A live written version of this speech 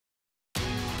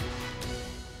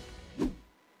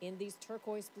In these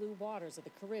turquoise blue waters of the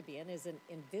Caribbean is an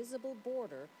invisible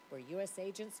border where U.S.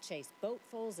 agents chase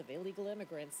boatfuls of illegal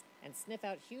immigrants and sniff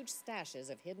out huge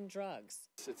stashes of hidden drugs.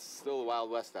 It's still the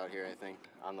Wild West out here, I think.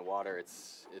 On the water,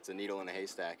 it's a needle in a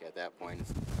haystack at that point.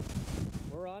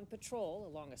 We're on patrol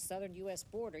along a southern U.S.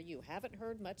 border you haven't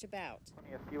heard much about.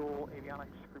 Fuel,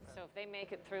 avionics group. So if they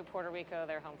make it through Puerto Rico,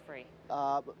 they're home free?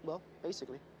 Well,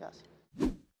 basically, yes.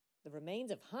 The remains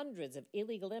of hundreds of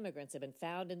illegal immigrants have been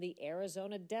found in the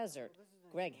Arizona desert.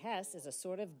 Greg Hess is a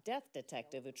sort of death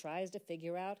detective who tries to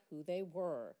figure out who they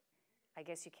were. I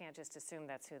guess you can't just assume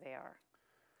that's who they are.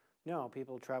 No,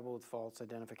 people travel with false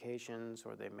identifications,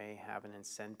 or they may have an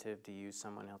incentive to use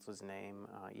someone else's name,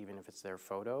 even if it's their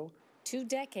photo. 2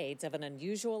 decades of an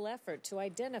unusual effort to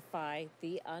identify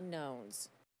the unknowns.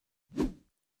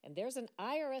 And there's an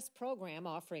IRS program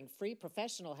offering free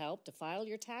professional help to file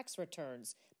your tax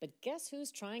returns. But guess who's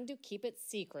trying to keep it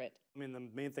secret? I mean, the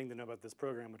main thing to know about this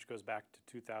program, which goes back to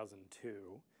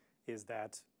 2002, is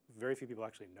that very few people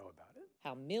actually know about it.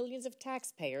 How millions of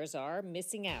taxpayers are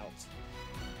missing out.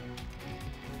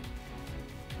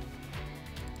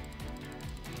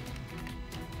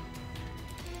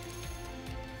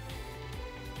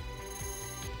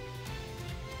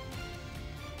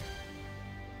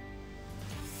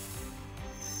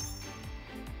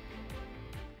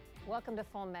 Welcome to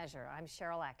Full Measure. I'm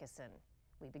Sharyl Attkisson.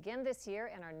 We begin this year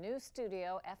in our new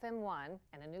studio, FM1,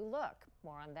 and a new look.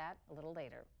 More on that a little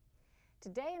later.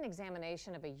 Today, an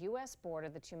examination of a U.S. border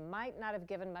that you might not have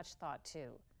given much thought to.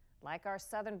 Like our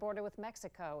southern border with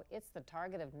Mexico, it's the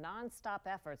target of nonstop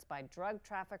efforts by drug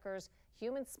traffickers,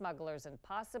 human smugglers, and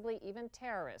possibly even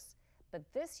terrorists. But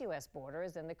this U.S. border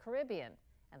is in the Caribbean,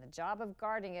 and the job of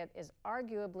guarding it is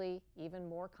arguably even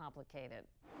more complicated.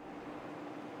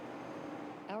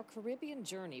 Our Caribbean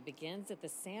journey begins at the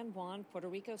San Juan, Puerto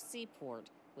Rico seaport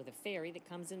with a ferry that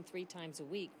comes in 3 times a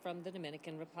week from the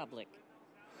Dominican Republic.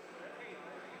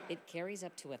 It carries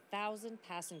up to 1,000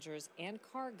 passengers and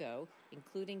cargo,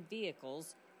 including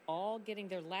vehicles, all getting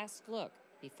their last look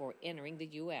before entering the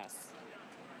U.S.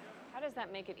 How does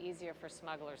that make it easier for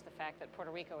smugglers, the fact that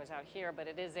Puerto Rico is out here, but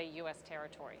it is a U.S.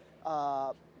 territory?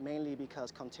 Mainly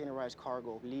because containerized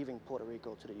cargo leaving Puerto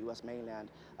Rico to the U.S.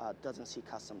 mainland doesn't see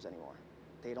customs anymore.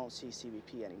 They don't see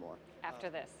CBP anymore. After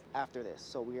this? After this.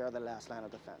 So we are the last line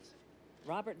of defense.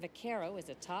 Robert Vaquero is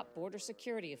a top border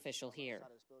security official here.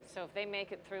 So if they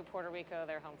make it through Puerto Rico,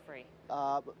 they're home free?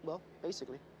 Well,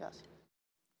 basically, yes.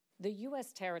 The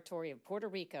U.S. territory of Puerto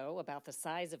Rico, about the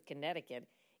size of Connecticut,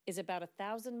 is about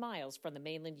 1,000 miles from the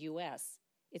mainland U.S.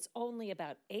 It's only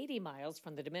about 80 miles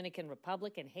from the Dominican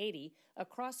Republic and Haiti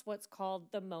across what's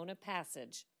called the Mona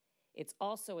Passage. It's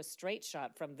also a straight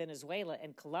shot from Venezuela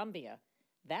and Colombia.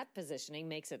 That positioning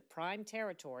makes it prime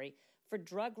territory for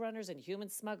drug runners and human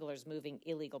smugglers moving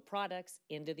illegal products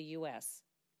into the U.S.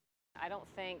 I don't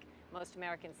think most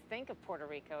Americans think of Puerto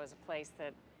Rico as a place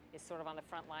that is sort of on the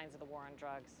front lines of the war on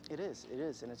drugs. It is,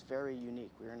 and it's very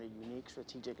unique. We're in a unique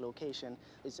strategic location.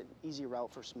 It's an easy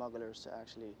route for smugglers to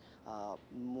actually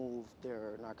move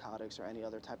their narcotics or any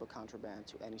other type of contraband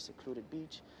to any secluded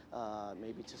beach,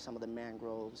 maybe to some of the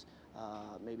mangroves,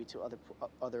 maybe to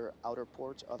other outer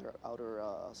ports, outer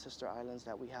sister islands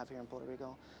that we have here in Puerto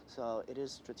Rico. So it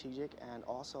is strategic, and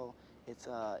also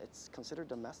it's considered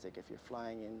domestic if you're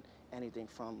flying in anything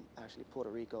from actually Puerto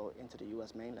Rico into the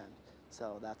U.S. mainland.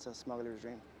 So that's a smuggler's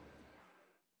dream.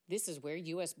 This is where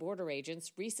U.S. border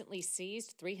agents recently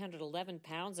seized 311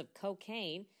 pounds of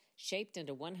cocaine shaped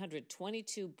into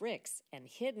 122 bricks and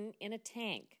hidden in a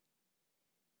tank.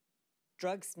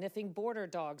 Drug-sniffing border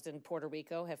dogs in Puerto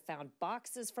Rico have found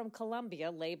boxes from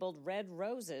Colombia labeled red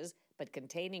roses, but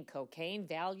containing cocaine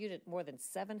valued at more than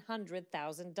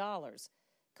 $700,000.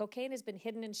 Cocaine has been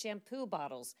hidden in shampoo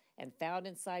bottles and found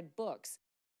inside books,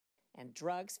 and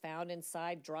drugs found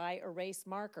inside dry erase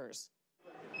markers.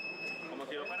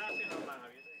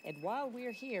 And while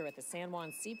we're here at the San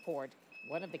Juan Seaport,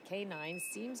 one of the canines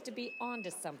seems to be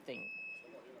onto something.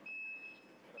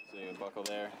 So you can buckle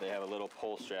there. They have a little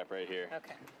pull strap right here.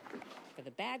 Okay. For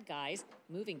the bad guys,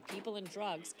 moving people and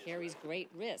drugs carries great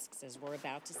risks, as we're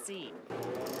about to see.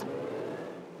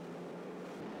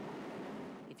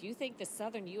 If you think the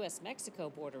southern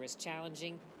U.S.-Mexico border is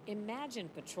challenging, imagine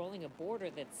patrolling a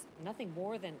border that's nothing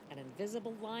more than an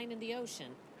invisible line in the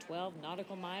ocean, 12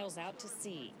 nautical miles out to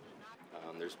sea.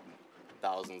 There's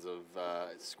thousands of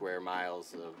square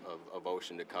miles of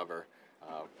ocean to cover,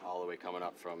 all the way coming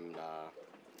up from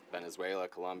Venezuela,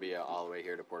 Colombia, all the way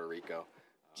here to Puerto Rico.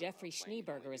 Jeffrey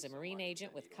Schneeberger is a Marine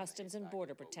agent with Customs and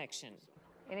Border Protection.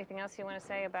 Anything else you want to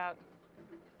say about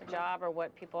the job or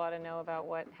what people ought to know about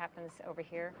what happens over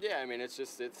here? Yeah, I mean, it's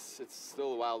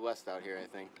still the Wild West out here, I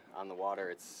think. On the water,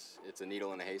 it's a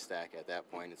needle in a haystack at that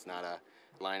point. It's not a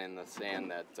line in the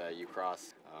sand that you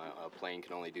cross. A plane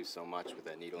can only do so much with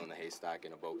that needle in the haystack,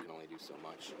 and a boat can only do so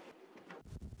much.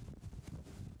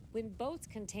 When boats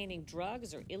containing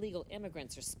drugs or illegal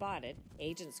immigrants are spotted,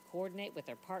 agents coordinate with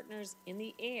their partners in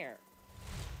the air.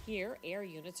 Here, air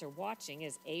units are watching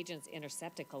as agents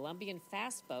intercept a Colombian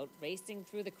fast boat racing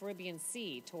through the Caribbean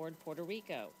Sea toward Puerto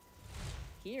Rico.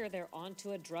 Here, they're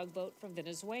onto a drug boat from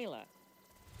Venezuela.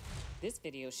 This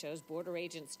video shows border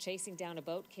agents chasing down a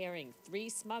boat carrying 3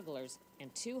 smugglers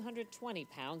and 220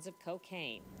 pounds of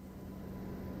cocaine.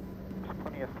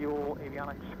 Plenty of fuel,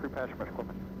 avionics, crew patch, medical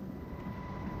equipment.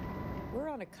 We're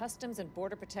on a Customs and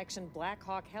Border Protection Black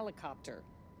Hawk helicopter.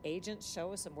 Agents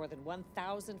show us a more than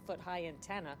 1,000-foot-high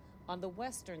antenna on the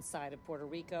western side of Puerto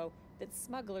Rico that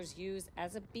smugglers use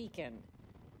as a beacon.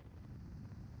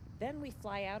 Then we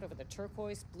fly out over the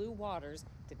turquoise blue waters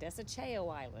to Desecheo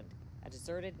Island, a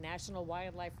deserted national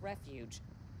wildlife refuge.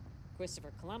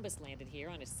 Christopher Columbus landed here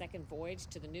on his second voyage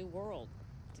to the New World.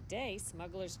 Today,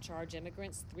 smugglers charge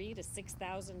immigrants $3,000 to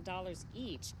 $6,000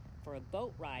 each for a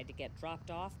boat ride to get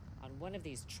dropped off on one of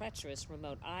these treacherous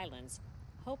remote islands,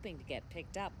 hoping to get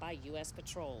picked up by U.S.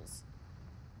 patrols.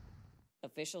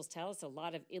 Officials tell us a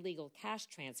lot of illegal cash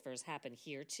transfers happen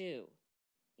here, too.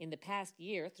 In the past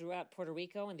year, throughout Puerto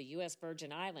Rico and the U.S.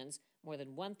 Virgin Islands, more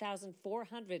than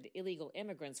 1,400 illegal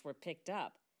immigrants were picked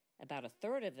up. About a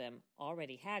third of them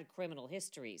already had criminal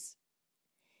histories.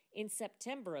 In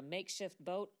September, a makeshift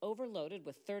boat overloaded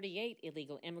with 38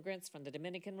 illegal immigrants from the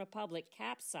Dominican Republic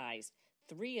capsized.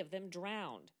 3 of them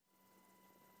drowned.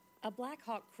 A Black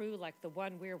Hawk crew like the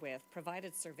one we're with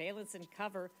provided surveillance and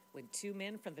cover when 2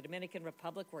 men from the Dominican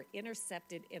Republic were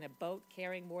intercepted in a boat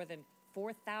carrying more than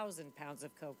 4,000 pounds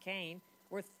of cocaine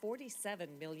worth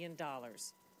 $47 million.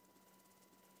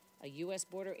 A U.S.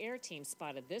 border air team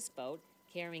spotted this boat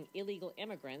carrying illegal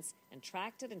immigrants and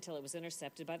tracked it until it was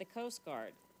intercepted by the Coast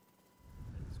Guard.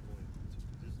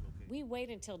 We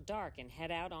wait until dark and head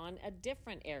out on a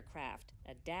different aircraft,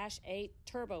 a Dash 8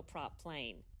 turboprop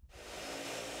plane.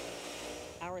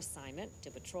 Our assignment, to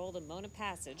patrol the Mona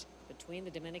Passage between the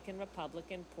Dominican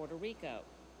Republic and Puerto Rico.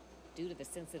 Due to the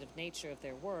sensitive nature of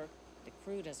their work, the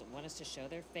crew doesn't want us to show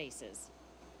their faces.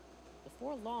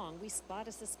 Before long, we spot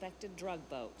a suspected drug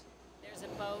boat. There's a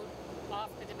boat off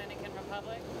the Dominican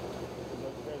Republic.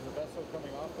 There's a vessel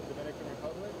coming off the Dominican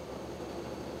Republic.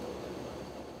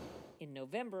 In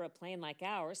November, a plane like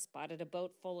ours spotted a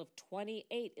boat full of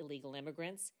 28 illegal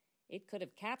immigrants. It could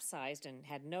have capsized and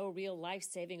had no real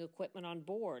life-saving equipment on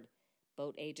board.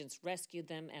 Boat agents rescued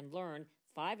them and learned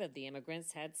 5 of the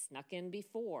immigrants had snuck in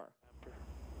before.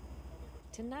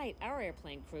 Tonight, our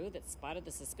airplane crew that spotted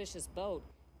the suspicious boat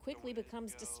quickly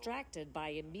becomes distracted by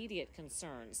immediate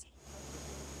concerns.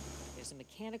 There's a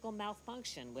mechanical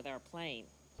malfunction with our plane.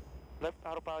 Left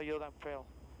autopilot yield and fail.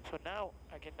 So now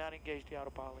I cannot engage the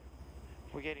autopilot.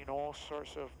 We're getting all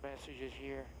sorts of messages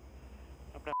here.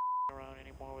 I'm not around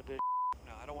anymore with this.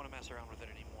 No, I don't want to mess around with it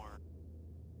anymore.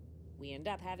 We end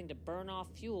up having to burn off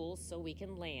fuel so we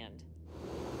can land.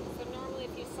 So normally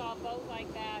if you saw a boat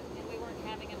like that and we weren't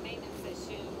having a maintenance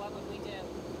issue, what would we do?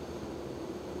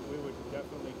 We would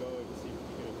definitely go and see if we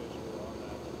could get a visual on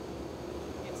that.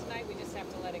 And tonight we just have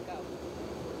to let it go.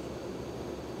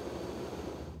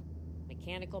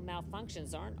 Mechanical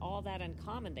malfunctions aren't all that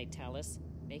uncommon, they tell us,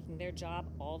 making their job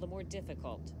all the more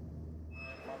difficult.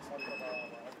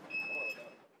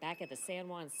 Back at the San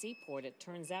Juan seaport, it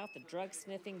turns out the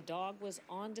drug-sniffing dog was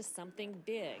onto something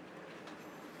big.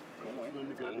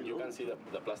 And you can see the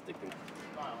plastic thing.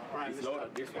 It's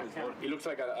loaded. This one. It looks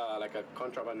like a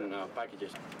contraband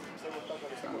packages.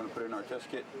 I'm going to put it in our test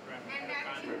kit.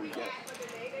 See what we get.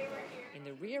 In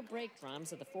the rear brake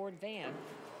drums of the Ford van,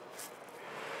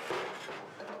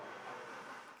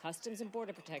 Customs and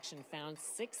Border Protection found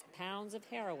 6 pounds of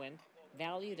heroin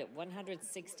valued at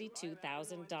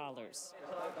 $162,000.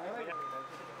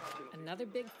 Another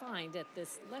big find at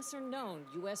this lesser-known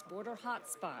U.S. border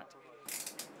hotspot.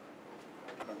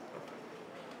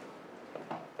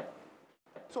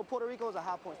 So Puerto Rico is a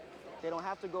hot point. They don't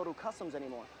have to go to customs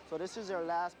anymore. So this is their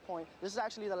last point. This is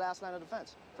actually the last line of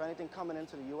defense for anything coming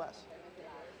into the U.S.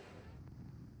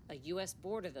 A U.S.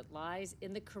 border that lies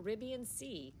in the Caribbean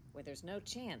Sea where there's no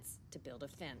chance to build a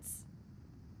fence.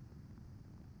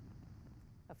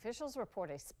 Officials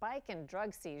report a spike in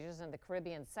drug seizures in the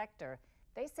Caribbean sector.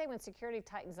 They say when security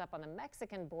tightens up on the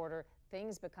Mexican border,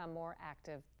 things become more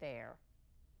active there.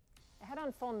 Ahead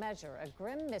on Full Measure, a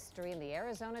grim mystery in the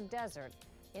Arizona desert.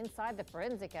 Inside the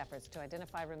forensic efforts to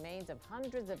identify remains of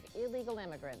hundreds of illegal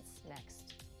immigrants,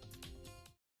 next.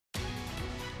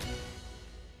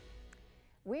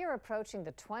 We are approaching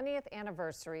the 20th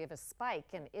anniversary of a spike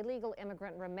in illegal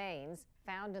immigrant remains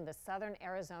found in the southern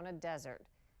Arizona desert.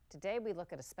 Today we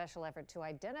look at a special effort to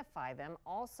identify them,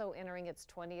 also entering its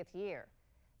 20th year.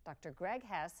 Dr. Greg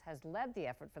Hess has led the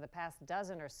effort for the past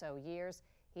dozen or so years.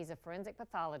 He's a forensic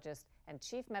pathologist and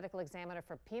chief medical examiner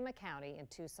for Pima County in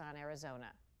Tucson,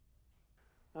 Arizona.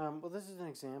 Well, this is an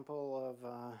example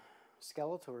of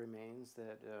skeletal remains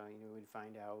that we'd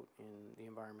find out in the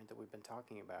environment that we've been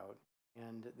talking about.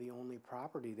 And the only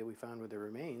property that we found with the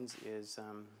remains is,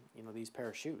 these pair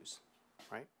of shoes,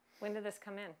 right? When did this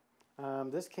come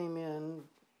in? This came in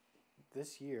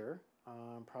this year,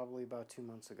 probably about 2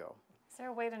 months ago. Is there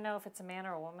a way to know if it's a man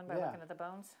or a woman by looking at the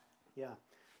bones? Yeah.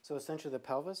 So essentially the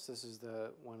pelvis, this is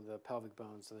one of the pelvic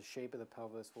bones. So the shape of the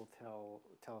pelvis will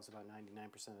tell us about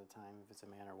 99% of the time if it's a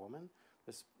man or woman.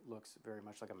 This looks very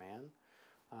much like a man.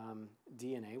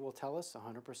 DNA will tell us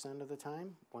 100% of the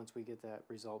time once we get that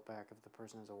result back if the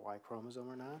person has a Y chromosome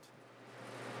or not.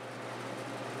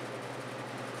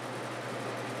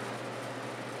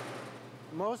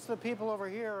 Most of the people over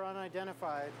here are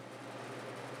unidentified.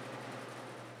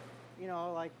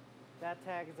 Like that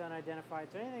tag is unidentified.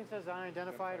 So anything that says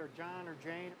unidentified or John or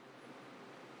Jane.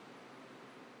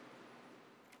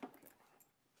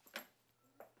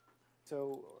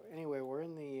 So anyway, we're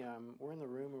in the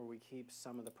room where we keep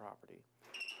some of the property.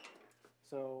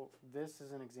 So this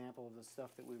is an example of the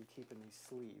stuff that we would keep in these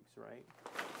sleeves, right?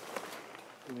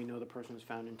 And we know the person was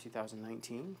found in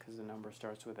 2019 because the number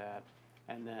starts with that.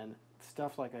 And then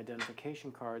stuff like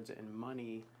identification cards and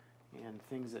money and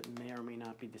things that may or may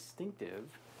not be distinctive.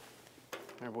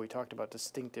 Remember we talked about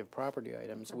distinctive property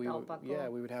items. We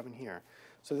would have in here.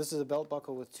 So this is a belt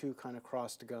buckle with two kind of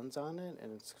crossed guns on it,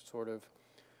 and it's sort of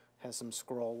has some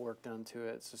scroll work done to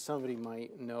it. So somebody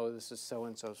might know this is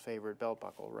so-and-so's favorite belt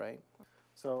buckle, right?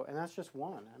 So, and that's just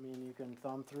one. I mean, you can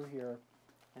thumb through here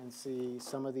and see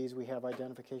some of these we have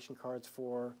identification cards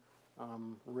for,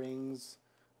 rings,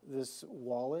 this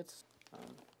wallet.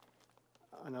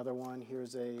 Another one, here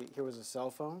was a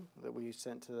cell phone that we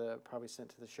probably sent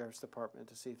to the sheriff's department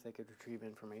to see if they could retrieve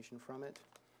information from it.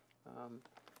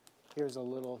 Here's a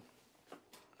little,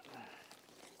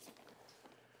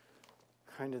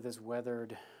 kind of this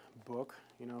weathered book,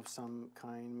 of some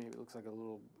kind. Maybe it looks like a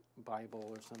little Bible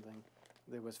or something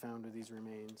that was found with these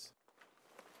remains.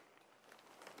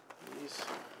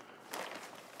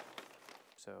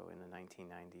 So in the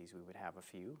 1990s, we would have a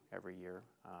few every year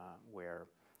where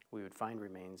we would find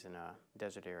remains in a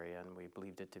desert area, and we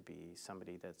believed it to be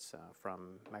somebody that's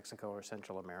from Mexico or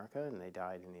Central America, and they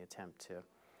died in the attempt to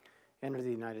enter the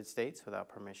United States without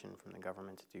permission from the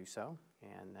government to do so.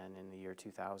 And then in the year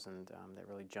 2000, that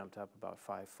really jumped up about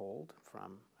fivefold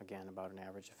from, again, about an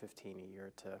average of 15 a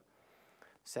year to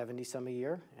 70 some a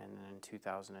year. And then in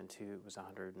 2002, it was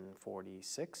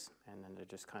 146. And then to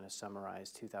just kind of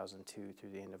summarize 2002 through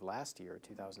the end of last year,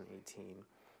 2018,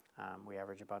 we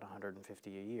average about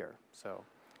 150 a year. So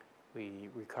we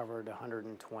recovered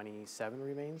 127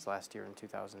 remains last year in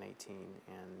 2018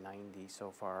 and 90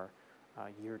 so far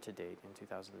year to date in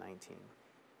 2019.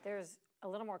 There's a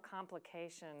little more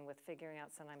complication with figuring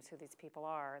out sometimes who these people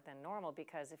are than normal,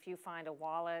 because if you find a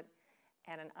wallet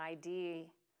and an ID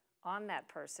on that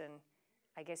person,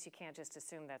 I guess you can't just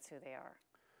assume that's who they are.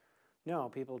 No,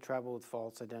 people travel with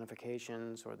false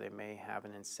identifications, or they may have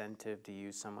an incentive to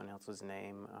use someone else's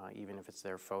name, even if it's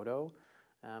their photo.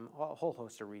 A whole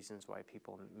host of reasons why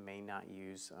people may not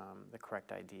use the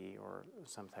correct ID or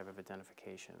some type of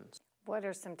identification. What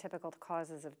are some typical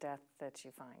causes of death that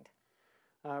you find?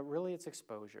 Really, it's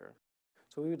exposure.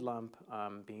 So we would lump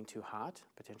being too hot,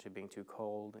 potentially being too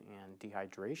cold, and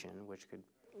dehydration, which could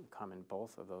come in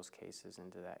both of those cases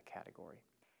into that category.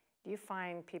 Do you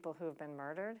find people who have been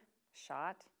murdered,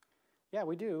 shot? Yeah,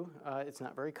 we do. It's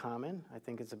not very common. I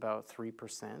think it's about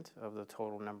 3% of the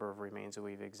total number of remains that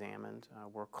we've examined.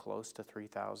 We're close to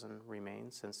 3,000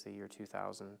 remains since the year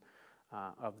 2000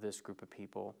 of this group of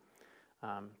people.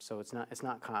 So it's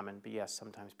not common, but yes,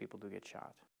 sometimes people do get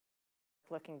shot.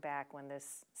 Looking back when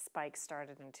this spike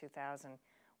started in 2000,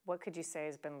 what could you say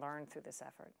has been learned through this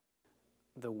effort?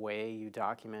 The way you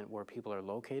document where people are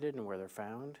located and where they're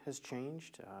found has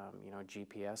changed.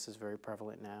 GPS is very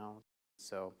prevalent now.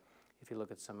 So if you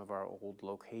look at some of our old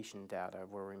location data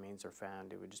of where remains are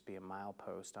found, it would just be a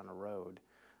milepost on a road.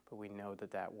 But we know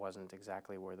that that wasn't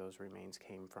exactly where those remains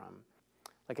came from.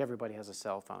 Like, everybody has a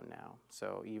cell phone now.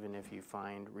 So even if you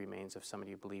find remains of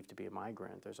somebody you believe to be a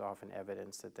migrant, there's often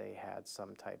evidence that they had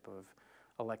some type of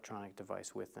electronic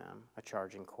device with them, a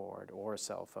charging cord or a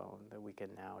cell phone, that we can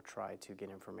now try to get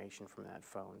information from that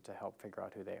phone to help figure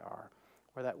out who they are,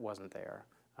 where that wasn't there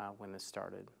when this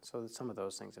started. So some of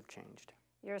those things have changed.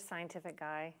 You're a scientific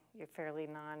guy. You're fairly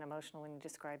non-emotional when you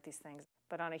describe these things.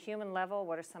 But on a human level,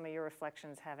 what are some of your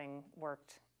reflections having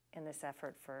worked in this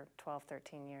effort for 12,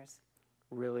 13 years?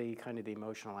 Really kind of the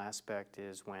emotional aspect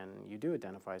is when you do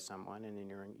identify someone and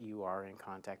you are in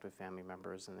contact with family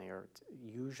members, and they are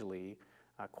usually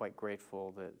quite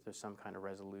grateful that there's some kind of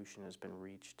resolution has been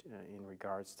reached in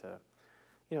regards to,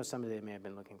 somebody they may have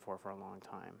been looking for a long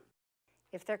time.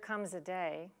 If there comes a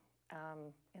day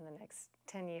in the next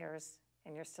 10 years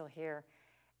and you're still here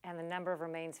and the number of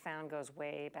remains found goes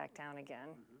way back down again,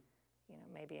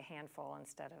 maybe a handful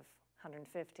instead of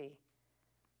 150,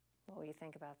 what will you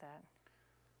think about that?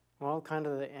 Well, kind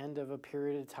of the end of a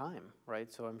period of time,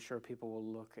 right? So I'm sure people will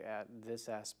look at this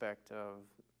aspect of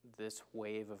this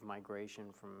wave of migration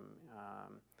from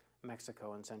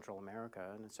Mexico and Central America,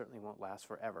 and it certainly won't last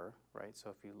forever, right? So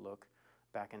if you look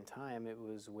back in time, it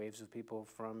was waves of people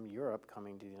from Europe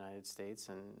coming to the United States,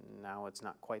 and now it's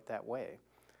not quite that way.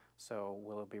 So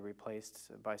will it be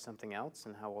replaced by something else,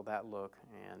 and how will that look?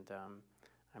 And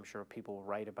I'm sure people will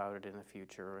write about it in the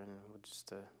future, and we'll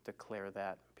just declare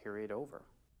that period over.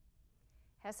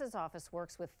 Hess's office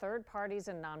works with third parties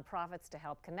and nonprofits to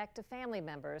help connect to family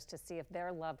members to see if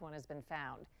their loved one has been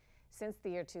found. Since the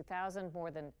year 2000,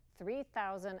 more than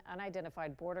 3,000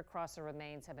 unidentified border crosser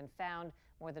remains have been found.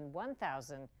 More than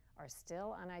 1,000 are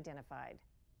still unidentified.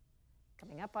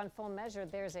 Coming up on Full Measure,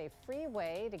 there's a free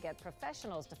way to get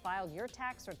professionals to file your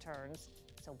tax returns.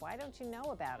 So why don't you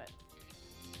know about it?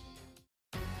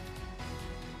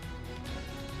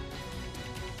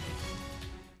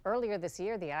 Earlier this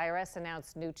year, the IRS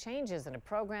announced new changes in a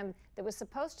program that was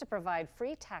supposed to provide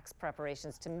free tax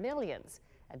preparations to millions,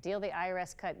 a deal the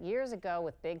IRS cut years ago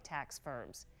with big tax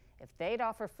firms. If they'd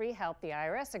offer free help, the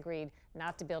IRS agreed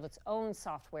not to build its own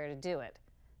software to do it.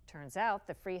 Turns out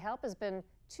the free help has been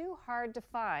too hard to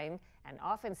find and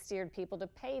often steered people to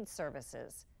paid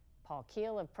services. Paul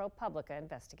Keel of ProPublica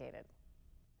investigated.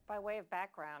 By way of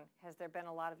background, has there been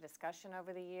a lot of discussion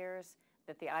over the years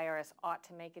that the IRS ought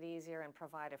to make it easier and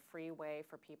provide a free way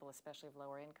for people, especially of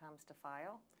lower incomes, to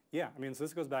file? Yeah, I mean, so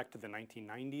this goes back to the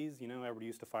 1990s. Everybody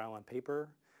used to file on paper.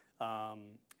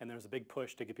 And there was a big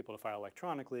push to get people to file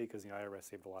electronically because the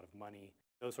IRS saved a lot of money.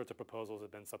 Those sorts of proposals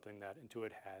have been something that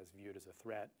Intuit has viewed as a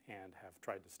threat and have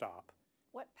tried to stop.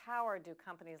 What power do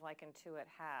companies like Intuit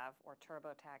have, or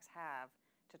TurboTax have,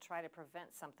 to try to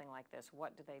prevent something like this?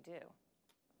 What do they do?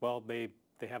 Well, they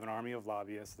have an army of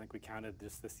lobbyists. I think we counted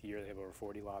this year. They have over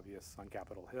 40 lobbyists on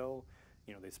Capitol Hill.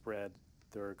 They spread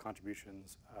their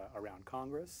contributions around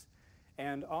Congress.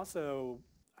 And also,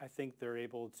 I think they're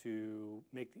able to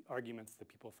make the arguments that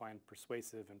people find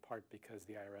persuasive, in part because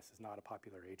the IRS is not a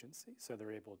popular agency. So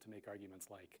they're able to make arguments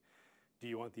like, do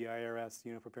you want the IRS,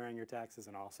 preparing your taxes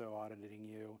and also auditing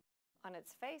you? On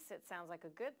its face, it sounds like a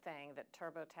good thing that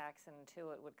TurboTax and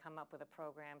Intuit would come up with a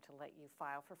program to let you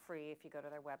file for free if you go to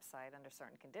their website under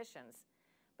certain conditions.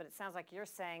 But it sounds like you're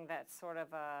saying that's sort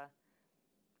of a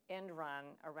end run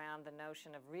around the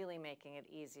notion of really making it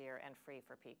easier and free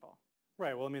for people.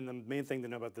 Right. Well, I mean, the main thing to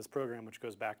know about this program, which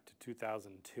goes back to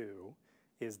 2002,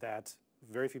 is that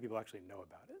very few people actually know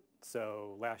about it.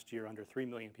 So last year, under 3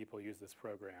 million people used this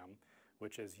program,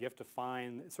 which is you have to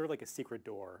find, it's sort of like a secret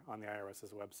door on the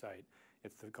IRS's website.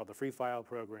 It's called the Free File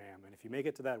Program. And if you make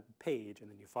it to that page and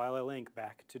then you file a link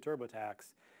back to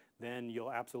TurboTax, then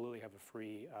you'll absolutely have a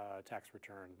free tax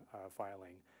return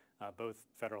filing. Both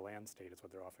federal and state is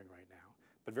what they're offering right now.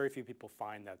 But very few people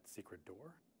find that secret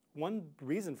door. One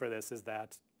reason for this is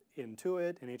that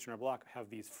Intuit and H&R Block have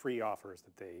these free offers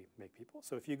that they make people.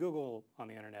 So if you Google on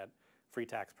the internet free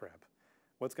tax prep,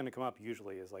 what's going to come up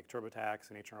usually is like TurboTax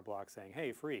and H&R Block saying,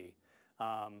 hey, free.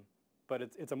 But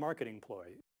it's a marketing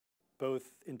ploy.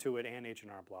 Both Intuit and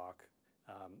H&R Block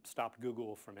stopped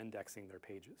Google from indexing their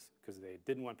pages because they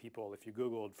didn't want people, if you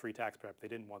Googled free tax prep, they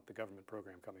didn't want the government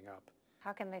program coming up.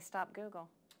 How can they stop Google?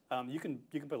 You can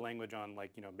put language on,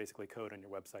 like, basically code on your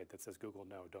website that says, Google,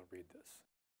 no, don't read this.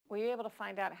 Were you able to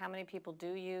find out how many people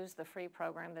do use the free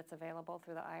program that's available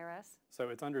through the IRS? So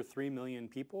it's under 3 million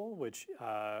people, which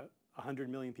 100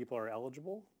 million people are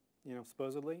eligible,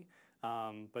 supposedly.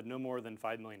 But no more than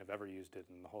 5 million have ever used it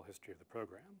in the whole history of the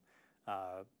program.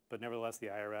 But nevertheless, the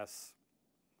IRS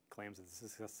claims it's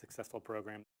a successful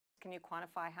program. Can you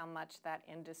quantify how much that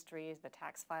industry, the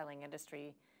tax filing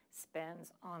industry,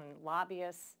 spends on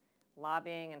lobbyists,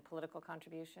 lobbying, and political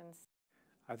contributions?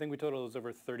 I think we total is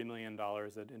over $30 million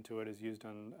that Intuit has used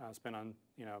on spent on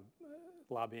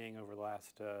lobbying over the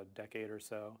last decade or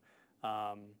so.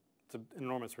 It's an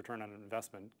enormous return on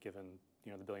investment given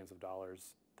the billions of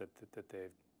dollars that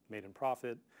they've made in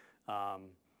profit.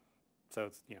 So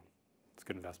it's it's a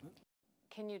good investment.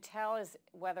 Can you tell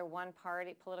whether one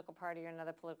political party or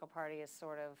another political party is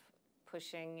sort of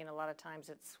pushing? A lot of times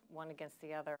it's one against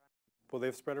the other. Well,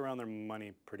 they've spread around their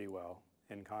money pretty well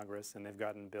in Congress, and they've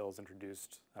gotten bills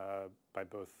introduced by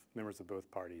members of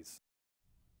both parties.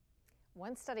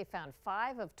 One study found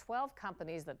 5 of 12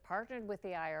 companies that partnered with the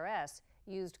IRS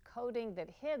used coding that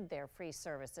hid their free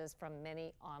services from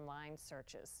many online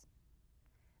searches.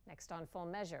 Next on Full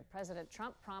Measure, President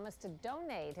Trump promised to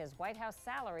donate his White House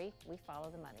salary. We follow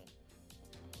the money.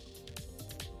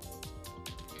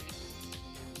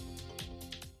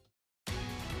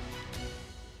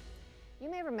 You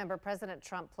may remember President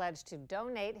Trump pledged to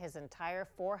donate his entire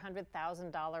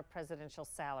 $400,000 presidential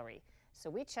salary. So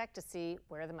we checked to see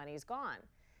where the money's gone.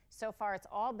 So far, it's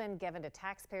all been given to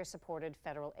taxpayer-supported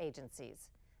federal agencies.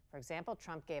 For example,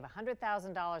 Trump gave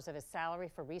 $100,000 of his salary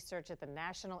for research at the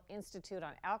National Institute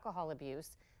on Alcohol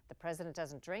Abuse. The president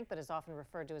doesn't drink, but is often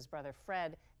referred to his brother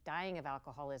Fred, dying of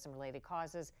alcoholism-related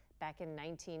causes back in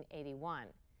 1981.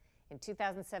 In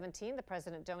 2017, the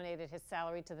president donated his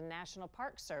salary to the National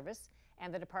Park Service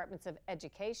and the Departments of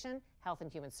Education, Health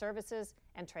and Human Services,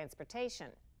 and Transportation.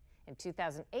 In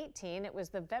 2018, it was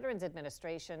the Veterans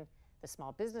Administration, the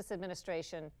Small Business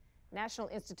Administration, National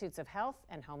Institutes of Health,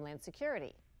 and Homeland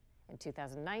Security. In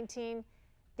 2019,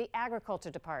 the Agriculture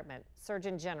Department,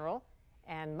 Surgeon General,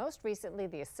 and most recently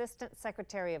the Assistant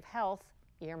Secretary of Health,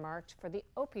 earmarked for the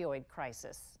opioid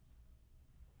crisis.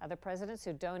 Other presidents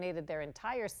who donated their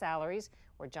entire salaries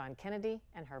were John Kennedy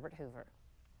and Herbert Hoover.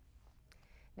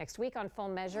 Next week on Full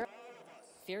Measure.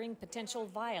 Fearing potential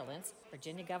violence,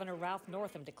 Virginia Governor Ralph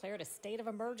Northam declared a state of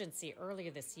emergency earlier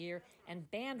this year and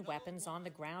banned weapons on the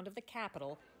ground of the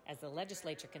Capitol as the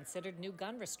legislature considered new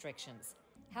gun restrictions.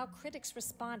 How critics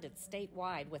responded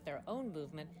statewide with their own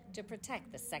movement to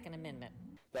protect the Second Amendment.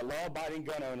 That law-abiding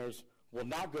gun owners will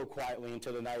not go quietly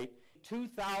into the night.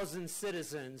 2,000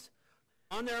 citizens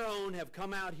on their own have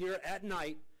come out here at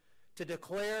night to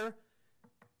declare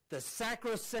the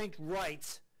sacrosanct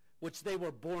rights which they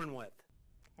were born with.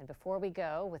 And before we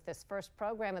go, with this first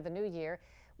program of the new year,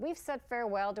 we've said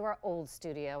farewell to our old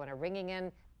studio and are ringing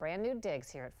in brand new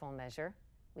digs here at Full Measure.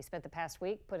 We spent the past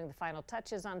week putting the final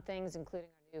touches on things, including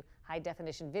our new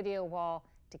high-definition video wall,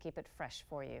 to keep it fresh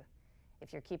for you.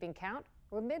 If you're keeping count,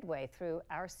 we're midway through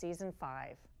our Season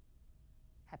 5.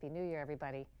 Happy New Year,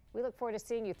 everybody. We look forward to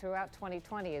seeing you throughout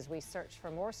 2020 as we search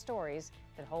for more stories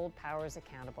that hold powers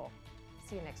accountable.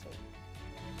 See you next week.